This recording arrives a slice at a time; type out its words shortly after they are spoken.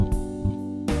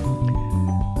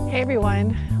Hey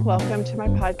everyone, welcome to my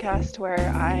podcast where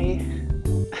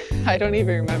I don't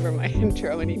even remember my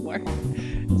intro anymore.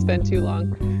 It's been too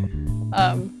long.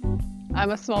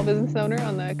 I'm a small business owner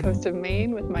on the coast of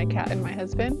Maine with my cat and my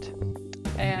husband,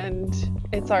 and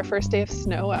it's our first day of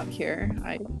snow out here.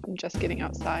 I'm just getting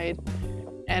outside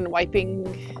and wiping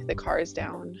the cars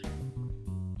down.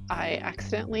 I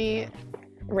accidentally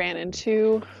ran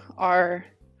into our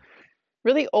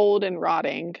really old and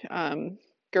rotting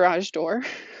garage door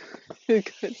 2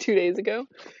 days ago.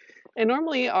 And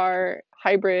normally our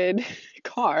hybrid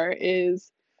car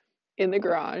is in the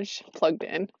garage plugged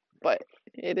in, but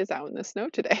it is out in the snow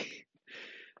today.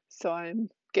 So I'm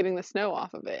getting the snow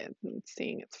off of it and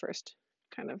seeing its first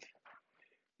kind of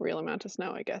real amount of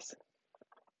snow, I guess.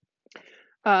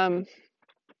 I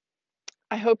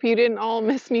hope you didn't all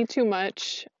miss me too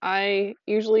much. I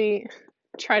usually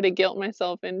try to guilt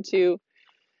myself into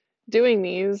doing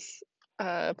these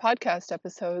podcast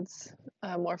episodes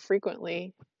more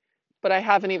frequently, but I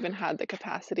haven't even had the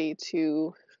capacity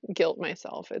to guilt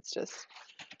myself. It's just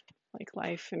like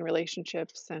life and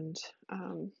relationships and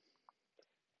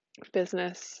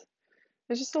business.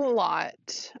 There's just a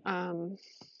lot. And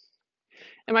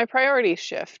my priorities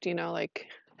shift, like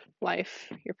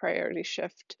life, your priorities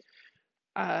shift.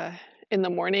 In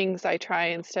the mornings, I try,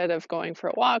 instead of going for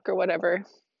a walk or whatever,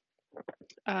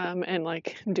 and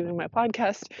like doing my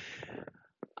podcast,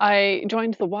 I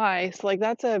joined the Y. So like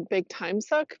that's a big time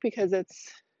suck because it's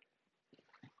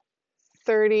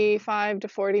 35 to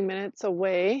 40 minutes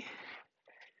away.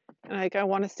 And like I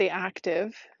want to stay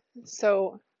active.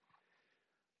 So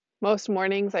most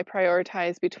mornings I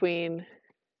prioritize between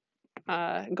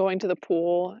going to the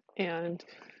pool and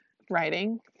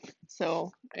writing.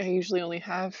 So I usually only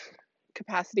have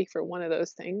capacity for one of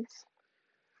those things.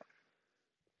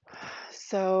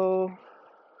 So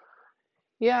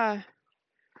yeah,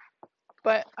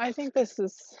 but I think this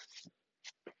is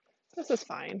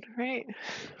fine, right?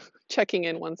 Checking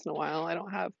in once in a while. I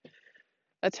don't have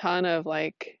a ton of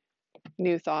like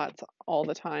new thoughts all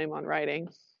the time on writing.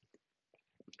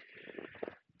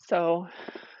 So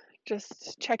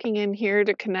just checking in here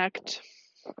to connect.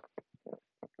 Let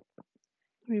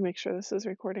me make sure this is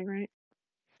recording right.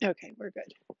 Okay, we're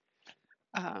good.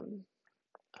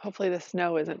 Hopefully the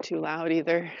snow isn't too loud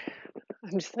either.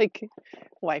 I'm just like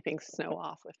wiping snow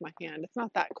off with my hand. It's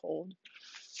not that cold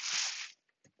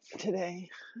today.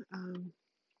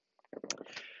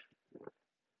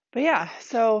 But yeah,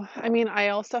 so I mean, I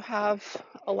also have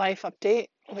a life update,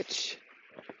 which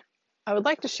I would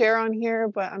like to share on here,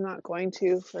 but I'm not going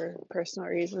to for personal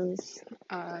reasons.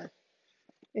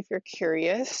 If you're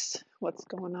curious what's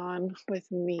going on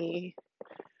with me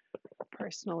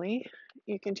personally,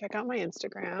 you can check out my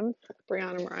Instagram,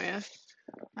 Brianna Mariah,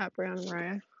 at Brianna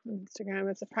Mariah on Instagram.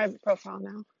 It's a private profile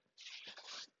now.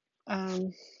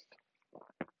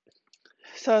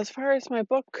 So as far as my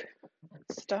book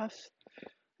stuff,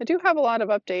 I do have a lot of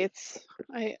updates.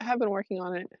 I have been working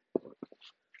on it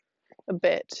a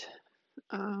bit.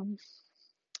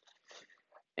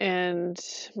 And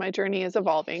my journey is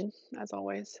evolving, as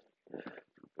always.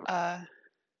 I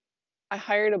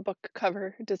hired a book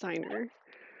cover designer,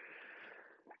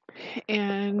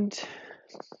 and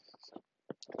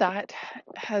that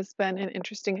has been an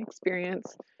interesting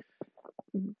experience.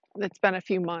 It's been a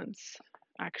few months,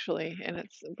 actually, and it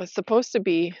was supposed to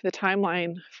be, the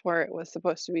timeline for it was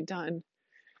supposed to be done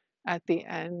at the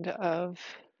end of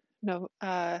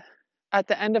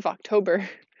October,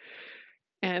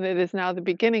 and it is now the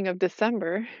beginning of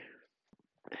December.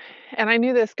 And I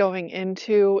knew this going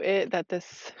into it, that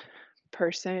this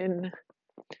person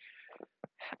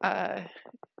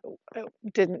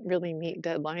didn't really meet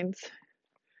deadlines.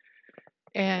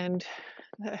 And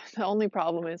the only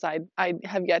problem is I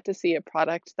have yet to see a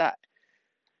product that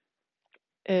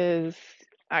is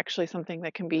actually something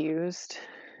that can be used.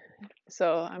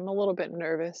 So I'm a little bit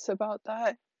nervous about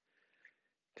that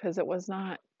because it was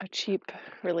not a cheap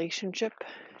relationship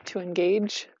to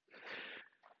engage.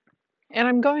 And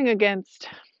I'm going against,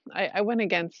 I went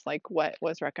against like what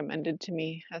was recommended to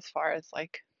me as far as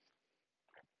like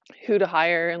who to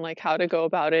hire and like how to go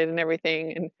about it and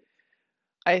everything. And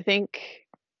I think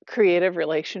creative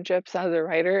relationships as a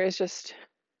writer is just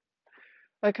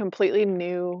a completely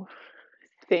new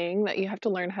thing that you have to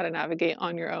learn how to navigate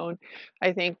on your own.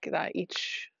 I think that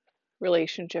each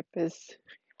relationship is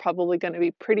probably going to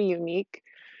be pretty unique,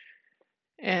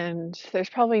 and there's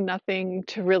probably nothing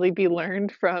to really be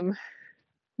learned from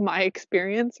my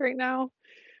experience right now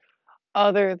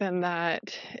other than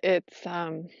that it's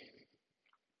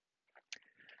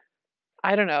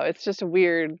I don't know, it's just a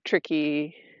weird,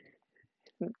 tricky,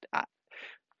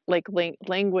 like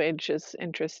language is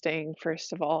interesting,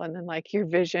 first of all, and then like your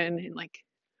vision, and like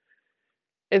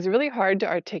it's really hard to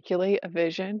articulate a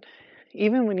vision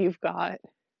even when you've got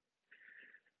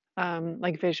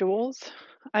like visuals.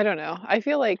 I don't know. I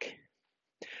feel like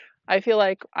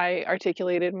I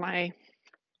articulated my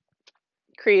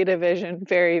creative vision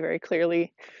very, very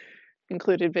clearly,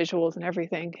 included visuals and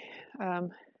everything.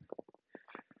 Um,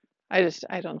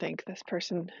 I don't think this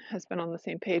person has been on the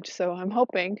same page, so I'm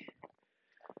hoping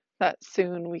that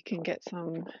soon we can get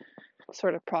some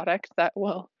sort of product that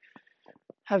will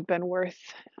have been worth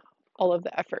all of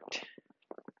the effort.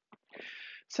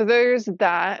 So there's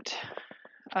that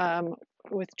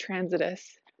with Transitus.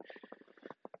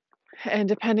 And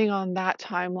depending on that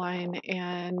timeline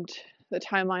and the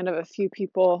timeline of a few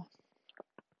people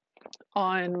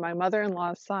on my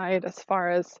mother-in-law's side, as far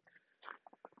as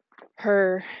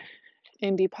her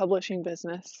indie publishing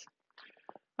business,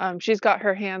 she's got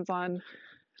her hands on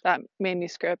that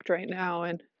manuscript right now,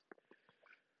 and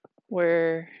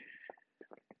we're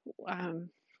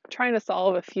trying to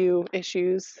solve a few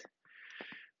issues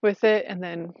with it, and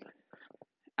then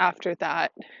after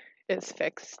that is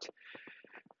fixed,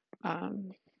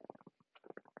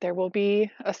 there will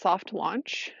be a soft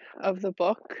launch of the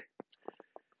book,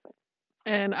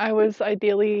 and I was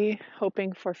ideally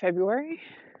hoping for February,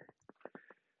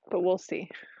 but we'll see.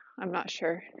 I'm not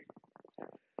sure.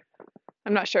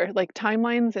 Like,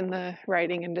 timelines in the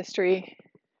writing industry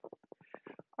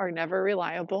are never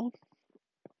reliable.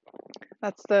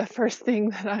 That's the first thing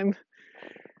that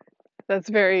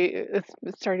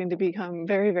it's starting to become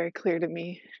very, very clear to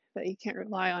me, that you can't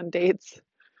rely on dates.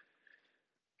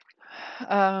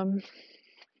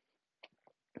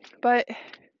 But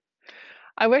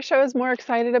I wish I was more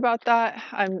excited about that.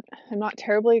 I'm not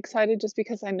terribly excited, just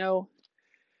because I know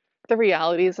the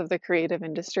realities of the creative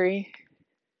industry,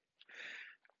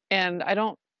 and I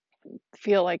don't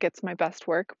feel like it's my best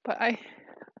work, but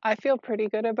I feel pretty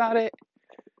good about it.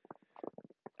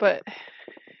 But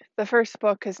the first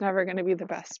book is never going to be the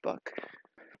best book.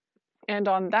 And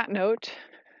on that note,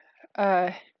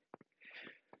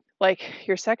 like,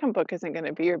 your second book isn't going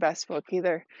to be your best book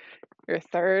either. Your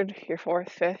third, your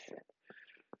fourth, fifth.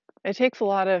 It takes a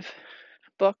lot of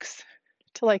books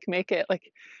to like make it.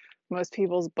 Like, most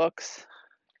people's books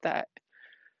that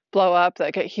blow up,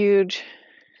 that get huge,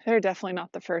 they're definitely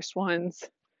not the first ones,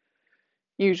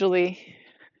 usually.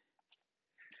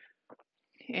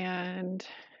 And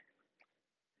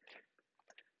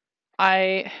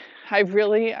I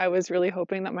was really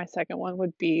hoping that my second one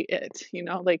would be it,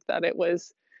 like that it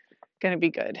was going to be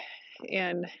good.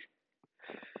 And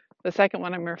the second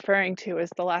one I'm referring to is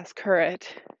The Last Curate.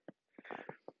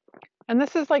 And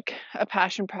this is like a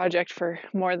passion project for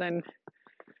more than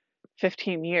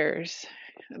 15 years,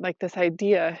 like this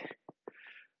idea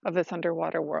of this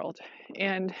underwater world.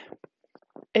 And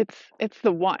it's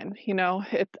the one,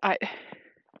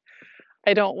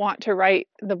 I don't want to write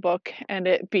the book and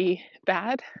it be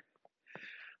bad.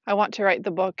 I want to write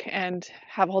the book and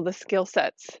have all the skill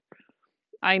sets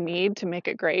I need to make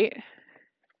it great.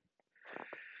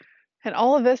 And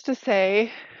all of this to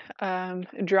say,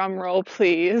 drum roll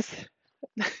please,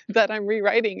 that I'm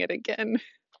rewriting it again.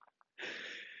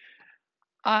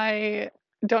 I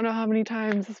don't know how many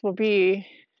times this will be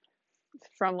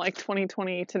from like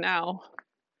 2020 to now,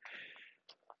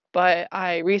 but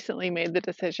I recently made the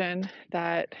decision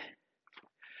that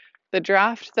the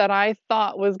draft that I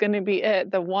thought was going to be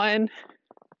it, the one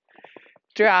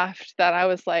draft that I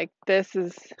was like, this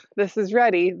is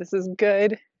ready, this is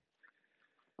good,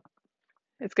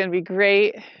 it's going to be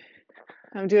great,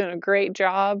 I'm doing a great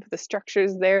job, the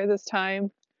structure's there this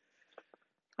time.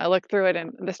 I look through it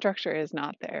and the structure is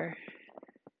not there.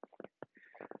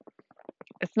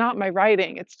 It's not my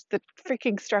writing, it's the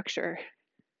freaking structure.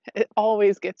 It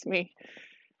always gets me,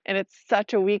 and it's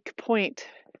such a weak point.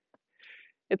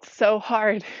 It's so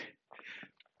hard.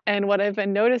 And what I've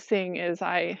been noticing is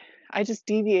I just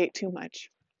deviate too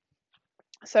much.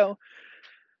 So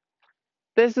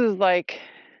this is like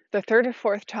the third or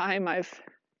fourth time I've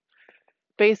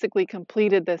basically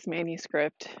completed this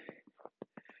manuscript.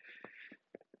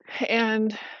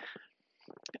 And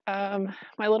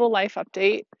my little life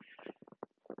update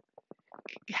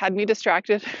had me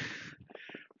distracted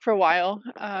for a while.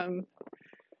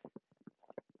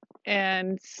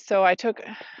 And so I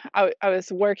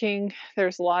was working.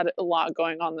 There's a lot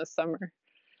going on this summer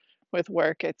with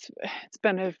work. It's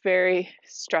been a very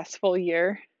stressful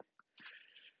year.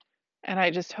 And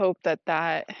I just hope that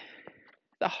the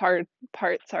hard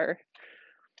parts are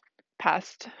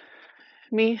past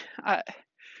me.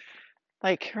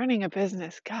 Like, running a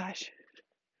business, gosh,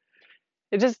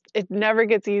 it never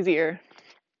gets easier.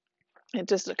 it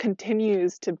just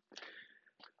continues to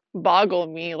boggle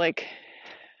me. Like,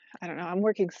 I don't know, I'm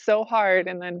working so hard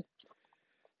and then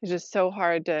it's just so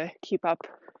hard to keep up.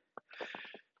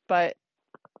 But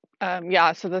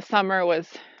yeah, so the summer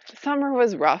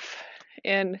was rough.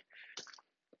 And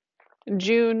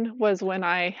June was when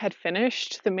I had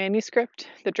finished the manuscript,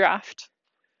 the draft,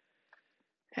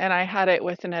 and I had it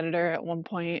with an editor at one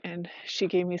point, and she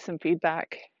gave me some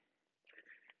feedback.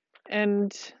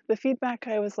 And the feedback,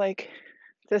 I was like,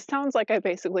 this sounds like I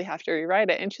basically have to rewrite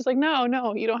it. And she's like, no,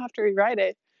 you don't have to rewrite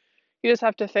it. You just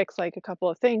have to fix like a couple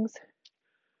of things.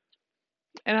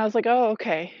 And I was like, oh,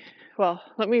 okay. Well,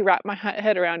 let me wrap my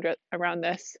head around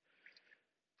this.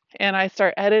 And I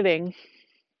start editing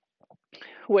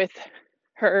with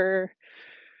her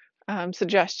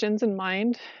suggestions in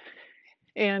mind.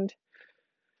 And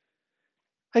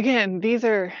again, these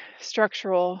are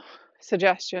structural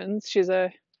suggestions. She's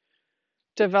a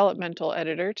developmental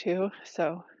editor too,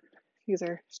 so these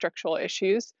are structural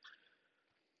issues.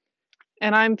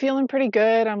 And I'm feeling pretty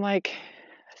good. I'm like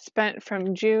spent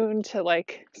from June to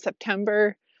like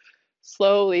September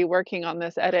slowly working on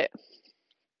this edit.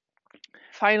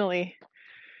 Finally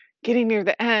getting near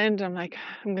the end, I'm like,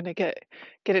 I'm gonna get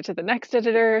it to the next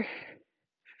editor.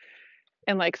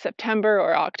 And like September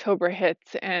or October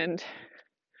hits and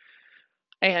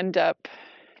I end up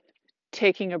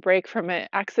taking a break from it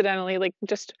accidentally, like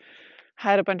just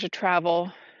had a bunch of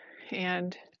travel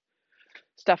and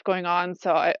stuff going on.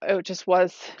 So it just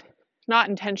was not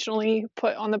intentionally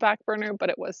put on the back burner, but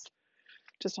it was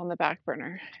just on the back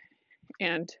burner.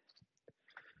 And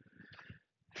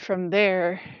from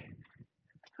there,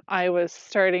 I was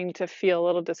starting to feel a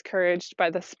little discouraged by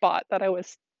the spot that I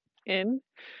was in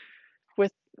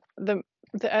with the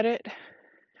edit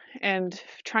and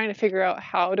trying to figure out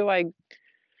how do I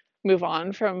move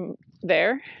on from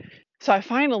there. So I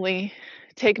finally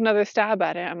take another stab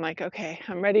at it. I'm like, okay,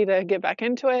 I'm ready to get back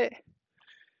into it.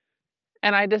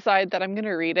 And I decide that I'm going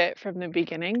to read it from the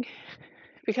beginning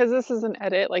because this is an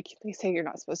edit. Like they say, you're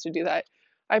not supposed to do that.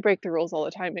 I break the rules all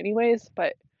the time anyways,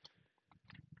 but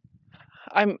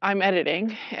I'm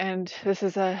editing and this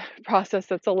is a process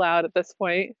that's allowed at this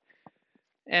point.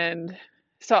 And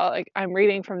so like I'm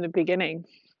reading from the beginning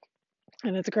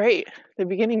and it's great. The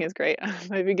beginning is great.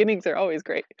 My beginnings are always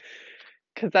great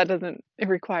because that doesn't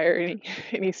require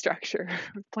any structure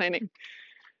or planning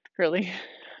really.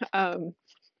 But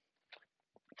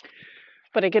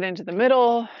I get into the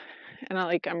middle and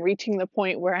I'm reaching the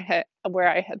point where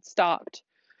I had stopped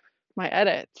my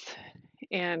edits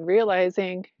and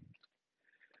realizing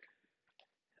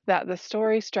that the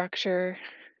story structure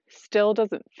still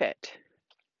doesn't fit.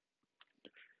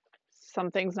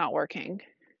 Something's not working.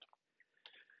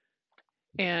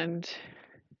 And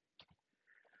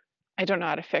I don't know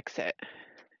how to fix it.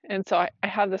 And so I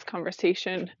have this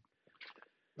conversation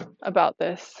about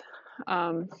this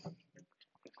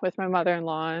with my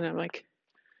mother-in-law, and I'm like,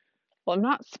 well, I'm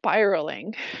not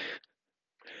spiraling.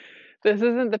 This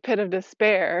isn't the pit of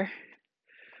despair.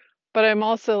 But I'm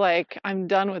also like, I'm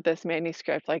done with this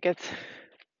manuscript. Like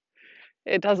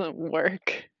it doesn't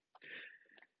work.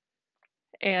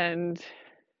 And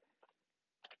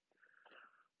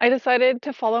I decided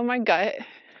to follow my gut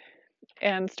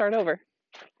and start over.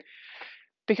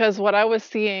 Because what I was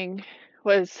seeing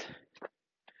was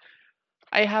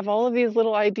I have all of these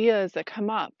little ideas that come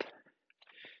up,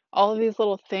 all of these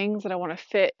little things that I want to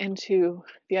fit into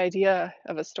the idea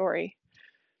of a story.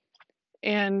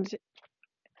 And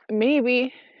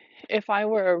maybe if I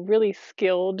were a really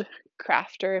skilled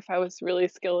crafter, if I was really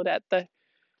skilled at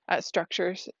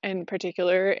structures in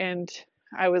particular, and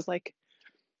I was like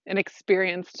an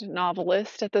experienced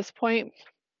novelist at this point,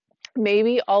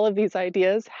 maybe all of these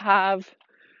ideas have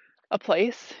a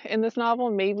place in this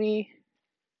novel. Maybe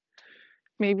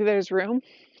there's room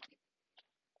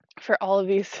for all of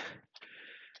these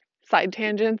side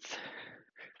tangents,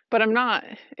 but I'm not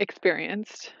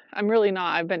experienced. I'm really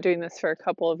not. I've been doing this for a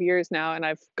couple of years now, and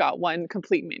I've got one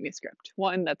complete manuscript,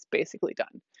 one that's basically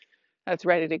done, that's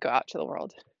ready to go out to the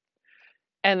world.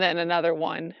 And then another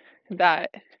one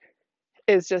that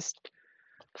is just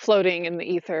floating in the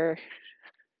ether.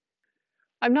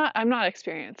 I'm not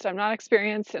experienced. I'm not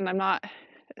experienced, and I'm not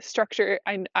structure.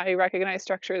 I recognize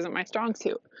structure isn't my strong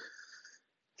suit.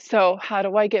 So how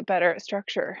do I get better at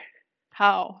structure?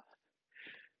 How?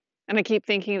 And I keep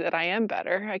thinking that I am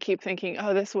better. I keep thinking,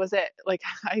 oh, this was it. Like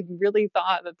I really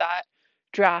thought that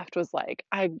draft was like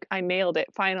I nailed it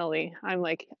finally. I'm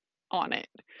like on it.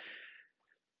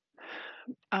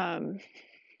 But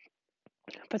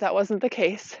that wasn't the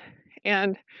case.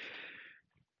 And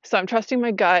so I'm trusting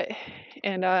my gut.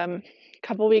 And a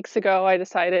couple weeks ago, I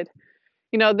decided,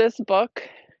 You know, this book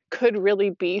could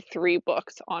really be 3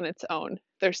 books on its own.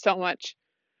 There's so much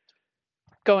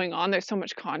going on. There's so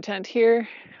much content here.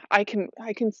 I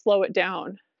can slow it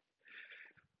down.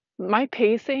 My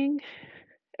pacing,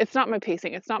 it's not my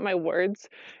pacing, it's not my words,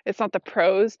 it's not the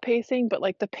prose pacing, but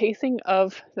like the pacing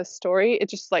of the story, it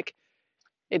just like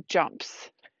it jumps.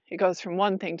 It goes from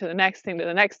one thing to the next thing to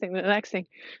the next thing to the next thing,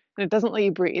 and it doesn't let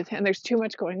you breathe, and there's too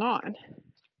much going on.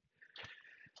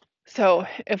 So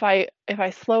if I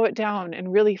slow it down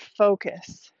and really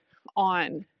focus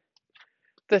on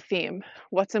the theme,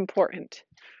 what's important,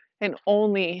 and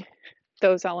only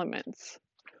those elements,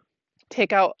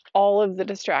 take out all of the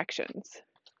distractions,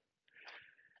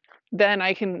 then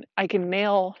I can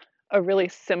nail a really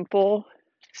simple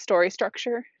story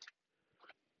structure,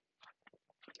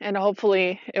 and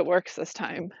hopefully it works this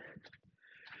time.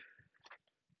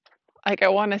 Like, I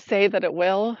want to say that it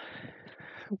will,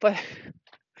 but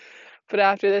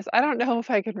after this, I don't know if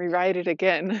I can rewrite it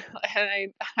again.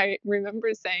 And I remember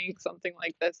saying something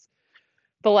like this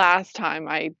the last time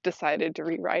I decided to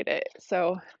rewrite it.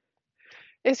 So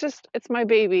it's my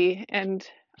baby, and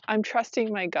I'm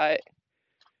trusting my gut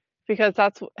because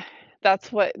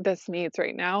that's what this needs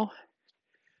right now.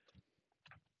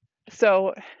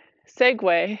 So,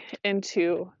 segue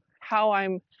into how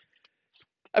I'm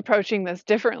approaching this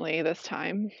differently this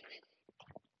time.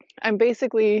 I'm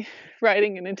basically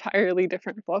writing an entirely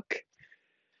different book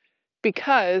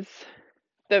because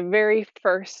the very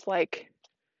first like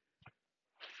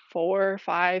 4,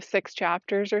 5, 6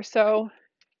 chapters or so,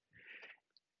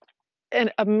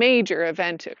 and a major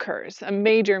event occurs, a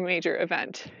major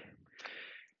event.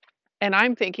 And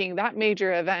I'm thinking that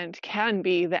major event can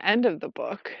be the end of the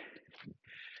book.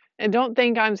 And don't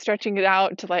think I'm stretching it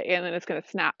out to like, and then it's gonna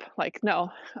snap. Like,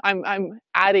 no, I'm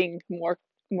adding more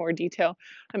detail.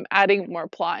 I'm adding more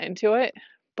plot into it,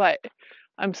 but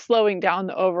I'm slowing down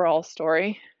the overall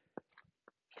story.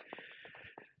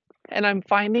 And I'm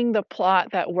finding the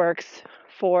plot that works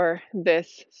for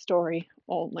this story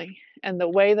only. And the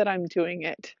way that I'm doing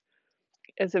it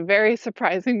is a very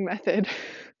surprising method.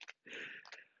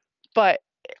 But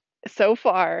so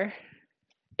far,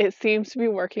 it seems to be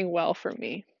working well for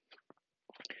me.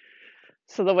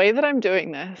 So the way that I'm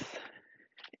doing this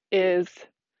is,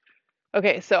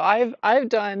 okay, so I've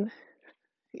done,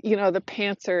 the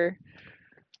pantser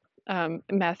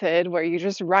method where you're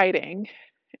just writing,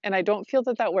 and I don't feel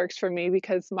that that works for me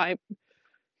because my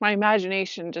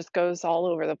imagination just goes all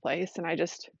over the place, and I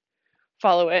just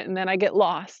follow it, and then I get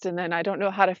lost, and then I don't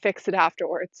know how to fix it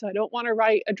afterwards. So I don't want to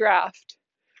write a draft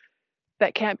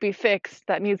that can't be fixed,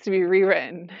 that needs to be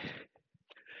rewritten.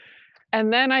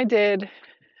 And then I did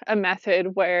a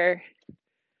method where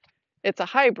it's a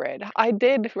hybrid. I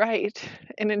did write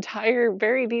an entire,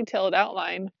 very detailed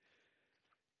outline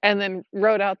and then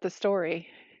wrote out the story,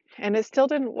 and it still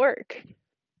didn't work.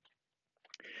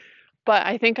 But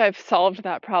I think I've solved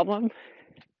that problem.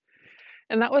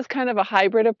 And that was kind of a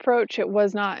hybrid approach. It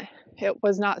was not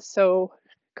so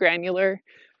granular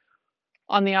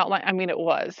on the outline. I mean, it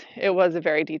was a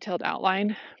very detailed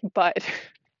outline, but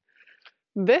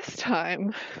this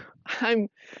time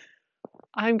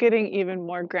I'm getting even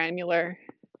more granular,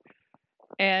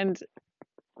 and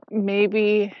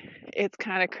maybe it's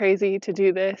kind of crazy to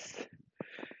do this.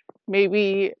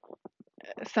 Maybe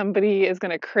somebody is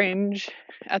going to cringe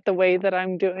at the way that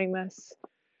I'm doing this.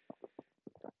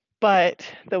 But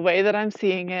the way that I'm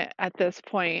seeing it at this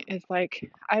point is like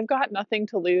I've got nothing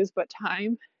to lose but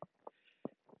time.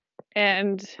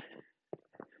 And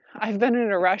I've been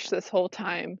in a rush this whole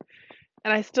time,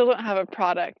 and I still don't have a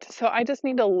product. So I just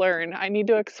need to learn. I need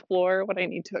to explore what I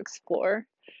need to explore.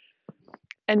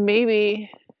 And maybe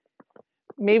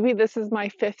this is my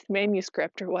 5th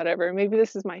manuscript or whatever. Maybe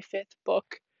this is my 5th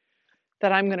book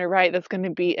that I'm going to write that's going to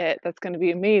be it. That's going to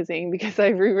be amazing because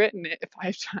I've rewritten it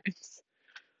 5 times.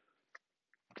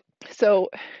 So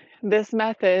this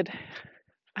method,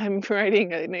 I'm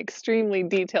writing an extremely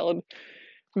detailed,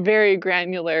 very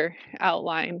granular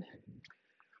outline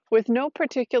with no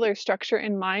particular structure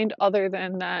in mind other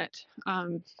than that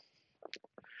I'm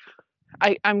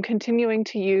continuing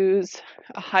to use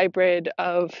a hybrid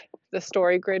of the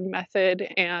story grid method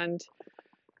and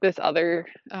this other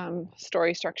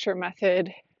story structure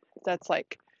method that's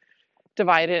like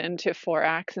divided into 4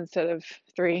 acts instead of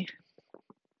 3.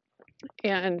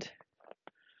 And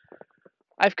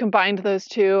I've combined those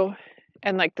two,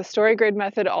 and like the story grid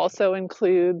method also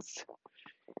includes,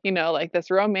 like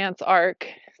this romance arc.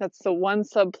 That's the one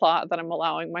subplot that I'm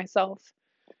allowing myself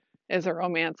is a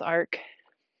romance arc.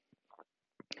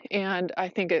 And I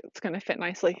think it's going to fit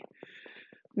nicely.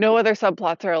 No other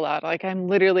subplots are allowed. Like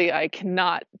I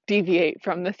cannot deviate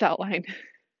from this outline.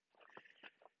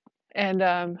 And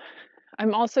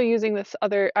I'm also using this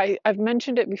other, I've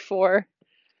mentioned it before,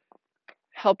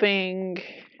 helping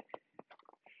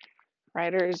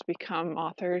writers become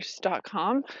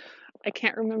authors.com. I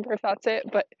can't remember if that's it,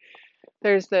 but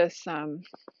there's this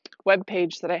web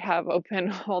page that I have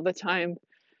open all the time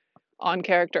on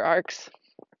character arcs,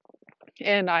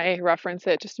 and I reference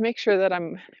it just to make sure that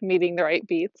I'm meeting the right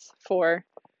beats for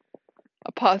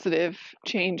a positive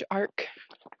change arc.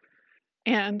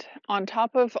 And on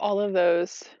top of all of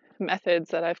those methods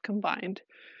that I've combined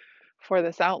for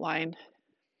this outline,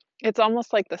 it's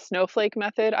almost like the snowflake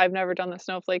method. I've never done the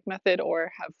snowflake method,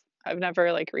 or I've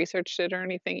never like researched it or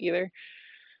anything either.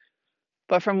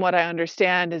 But from what I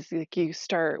understand is like you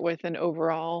start with an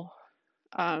overall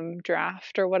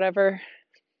draft or whatever,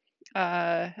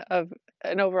 of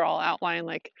an overall outline,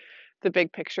 like the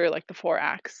big picture, like the 4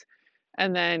 acts,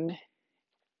 and then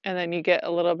you get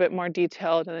a little bit more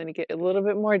detailed, and then you get a little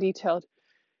bit more detailed.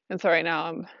 And so right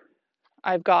now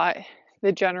I've got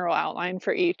the general outline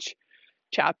for each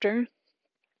chapter,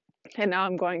 and now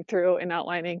I'm going through and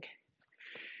outlining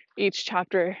each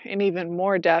chapter in even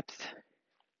more depth.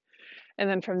 And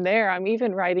then from there, I'm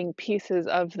even writing pieces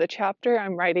of the chapter.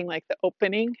 I'm writing like the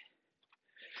opening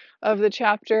of the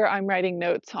chapter. I'm writing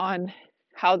notes on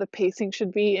how the pacing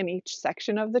should be in each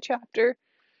section of the chapter.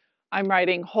 I'm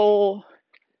writing whole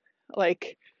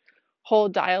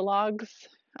dialogues,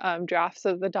 drafts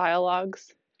of the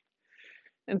dialogues.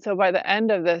 And so by the end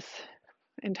of this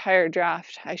entire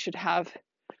draft, I should have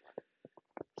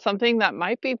something that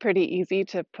might be pretty easy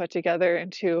to put together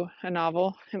into a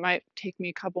novel. It might take me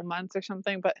a couple months or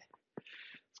something, but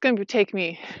it's going to take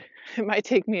me, it might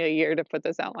take me a year to put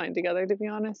this outline together, to be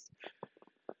honest.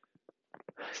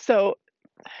 So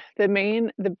the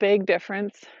big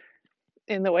difference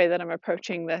in the way that I'm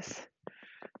approaching this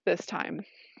time,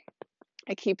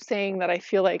 I keep saying that I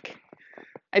feel like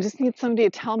I just need somebody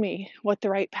to tell me what the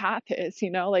right path is,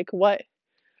 like what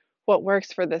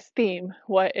works for this theme,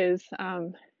 what is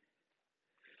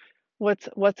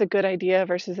what's a good idea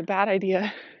versus a bad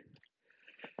idea.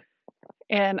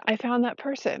 And I found that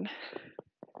person.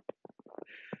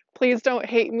 Please don't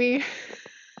hate me.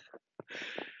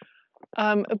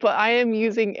 But I am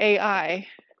using AI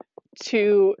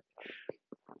to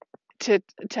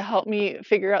help me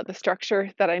figure out the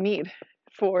structure that I need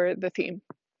for the theme.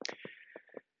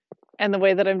 And the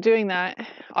way that I'm doing that,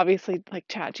 obviously like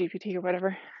ChatGPT or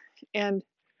whatever, and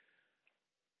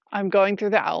I'm going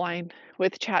through the outline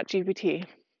with ChatGPT,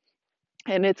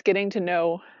 and it's getting to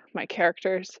know my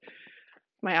characters,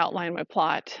 my outline, my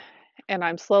plot, and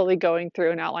I'm slowly going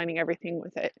through and outlining everything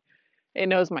with it. It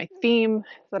knows my theme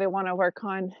that I want to work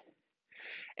on.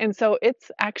 And so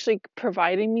it's actually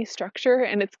providing me structure,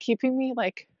 and it's keeping me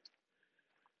like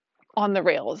on the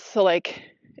rails. So like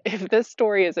if this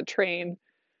story is a train,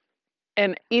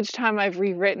 and each time I've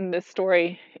rewritten this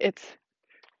story, it's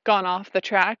gone off the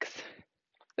tracks,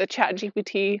 the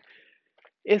ChatGPT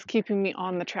is keeping me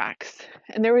on the tracks.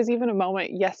 And there was even a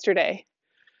moment yesterday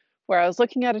where I was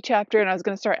looking at a chapter and I was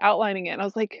going to start outlining it, and I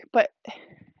was like, but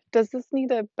does this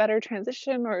need a better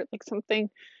transition or like something?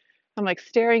 I'm like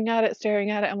staring at it.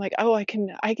 I'm like, oh, I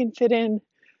can fit in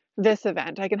this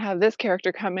event. I can have this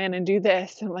character come in and do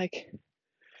this. And like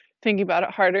thinking about it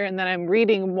harder. And then I'm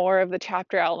reading more of the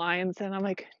chapter outlines, and I'm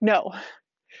like, no,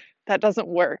 that doesn't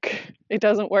work. It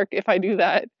doesn't work if I do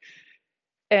that.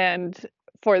 And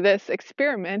for this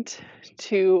experiment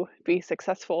to be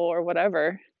successful or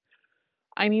whatever,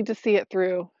 I need to see it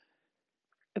through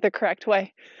the correct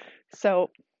way. So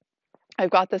I've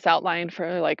got this outline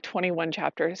for like 21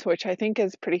 chapters, which I think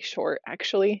is pretty short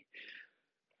actually,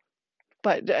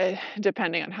 but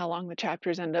depending on how long the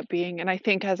chapters end up being. And I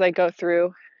think as I go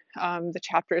through, the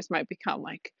chapters might become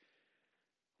like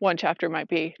one chapter might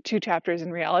be 2 chapters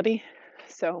in reality.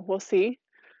 So we'll see.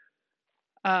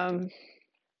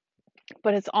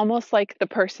 But it's almost like the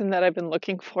person that I've been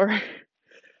looking for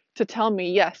to tell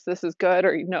me, yes, this is good,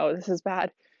 or no, this is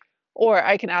bad. Or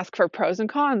I can ask for pros and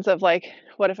cons of like,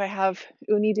 what if I have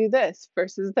Uni do this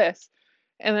versus this?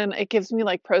 And then it gives me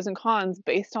like pros and cons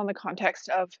based on the context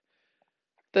of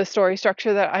the story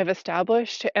structure that I've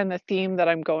established and the theme that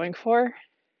I'm going for.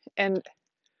 And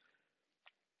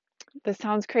this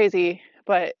sounds crazy,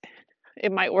 but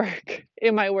it might work.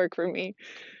 It might work for me.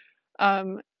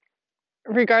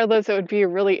 Regardless, it would be a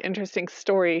really interesting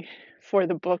story for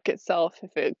the book itself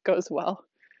if it goes well.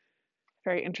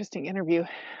 Very interesting interview.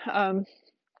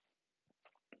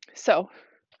 So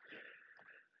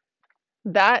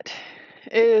that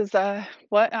is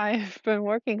what I've been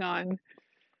working on.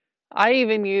 I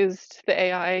even used the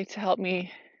AI to help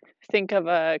me think of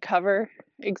a cover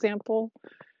example,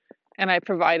 and I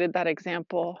provided that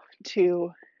example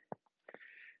to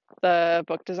the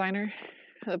book designer,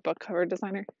 the book cover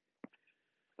designer.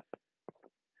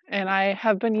 And I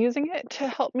have been using it to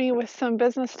help me with some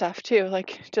business stuff too.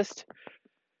 Like just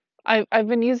I've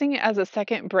been using it as a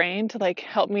second brain to like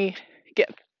help me get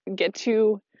get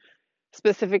to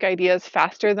specific ideas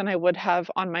faster than I would have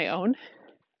on my own.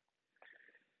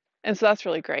 And so that's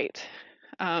really great.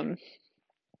 Um,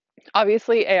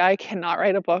 Obviously, AI cannot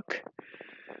write a book.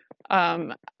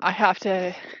 I have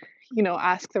to,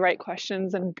 ask the right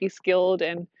questions and be skilled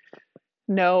and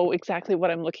know exactly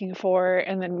what I'm looking for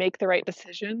and then make the right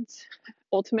decisions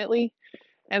ultimately.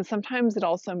 And sometimes it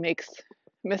also makes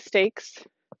mistakes.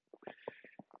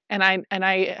 And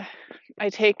I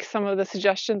take some of the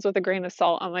suggestions with a grain of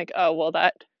salt. I'm like, oh well,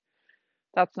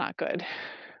 that's not good.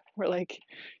 We're like,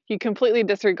 you completely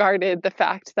disregarded the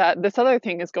fact that this other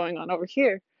thing is going on over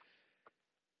here.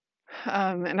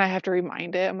 And I have to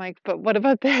remind it. I'm like, but what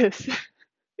about this?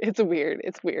 It's weird.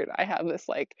 It's weird. I have this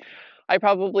like, I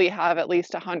probably have at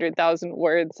least 100,000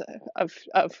 words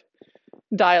of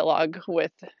dialogue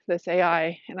with this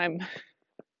AI, and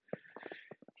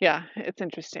yeah, it's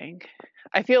interesting.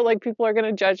 I feel like people are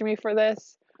gonna judge me for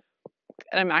this,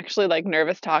 and I'm actually like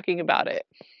nervous talking about it.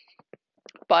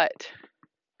 But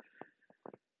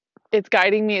it's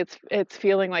guiding me. It's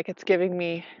feeling like it's giving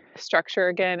me structure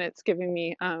again. It's giving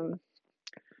me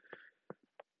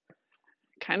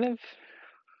kind of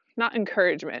not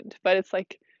encouragement, but it's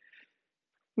like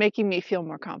making me feel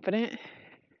more confident.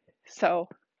 So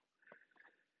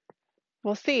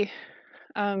we'll see.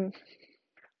 Um,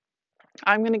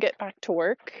 I'm gonna get back to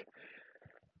work.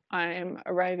 I'm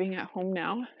arriving at home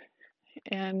now,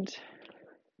 and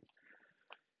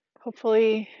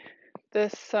hopefully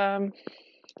this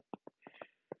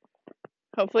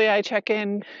hopefully I check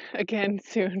in again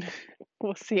soon.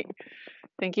 We'll see.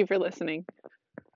 Thank you for listening.